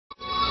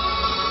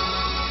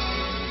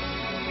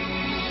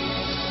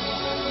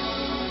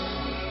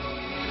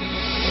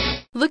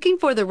Looking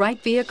for the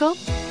right vehicle?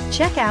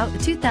 Check out the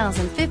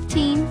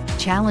 2015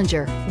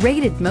 Challenger.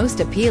 Rated most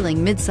appealing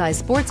midsize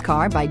sports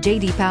car by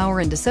J.D.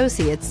 Power and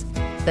Associates,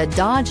 the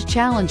Dodge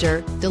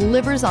Challenger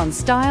delivers on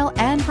style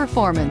and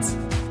performance.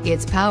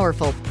 It's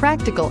powerful,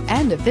 practical,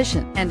 and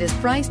efficient, and is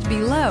priced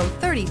below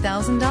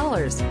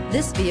 $30,000.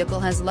 This vehicle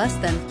has less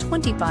than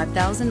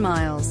 25,000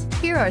 miles.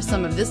 Here are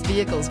some of this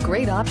vehicle's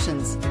great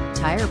options: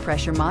 tire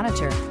pressure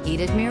monitor,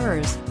 heated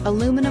mirrors,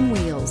 aluminum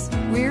wheels,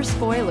 rear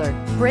spoiler,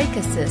 brake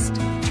assist,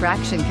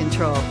 traction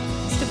control,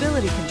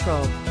 stability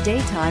control,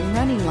 daytime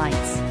running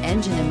lights,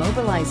 engine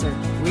immobilizer,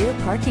 rear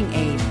parking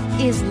aid.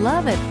 Is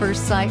love at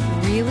first sight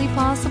really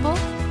possible?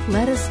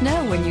 Let us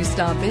know when you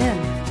stop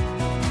in.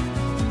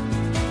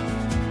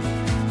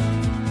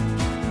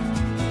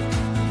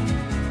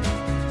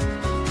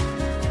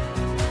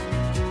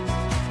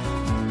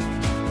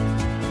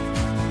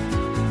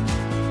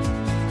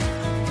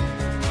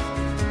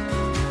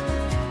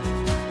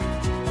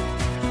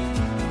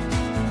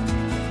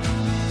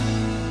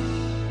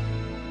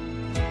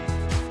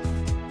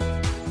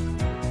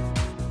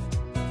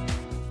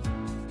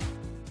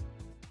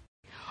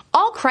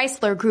 All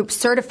Chrysler Group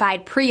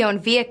certified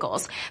pre-owned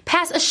vehicles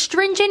pass a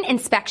stringent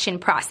inspection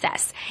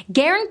process,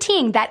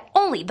 guaranteeing that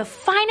only the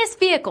finest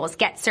vehicles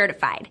get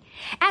certified.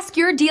 Ask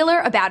your dealer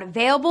about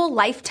available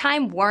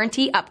lifetime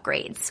warranty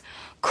upgrades.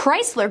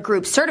 Chrysler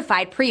Group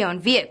certified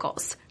pre-owned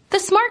vehicles, the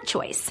smart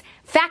choice,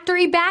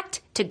 factory backed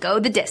to go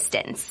the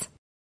distance.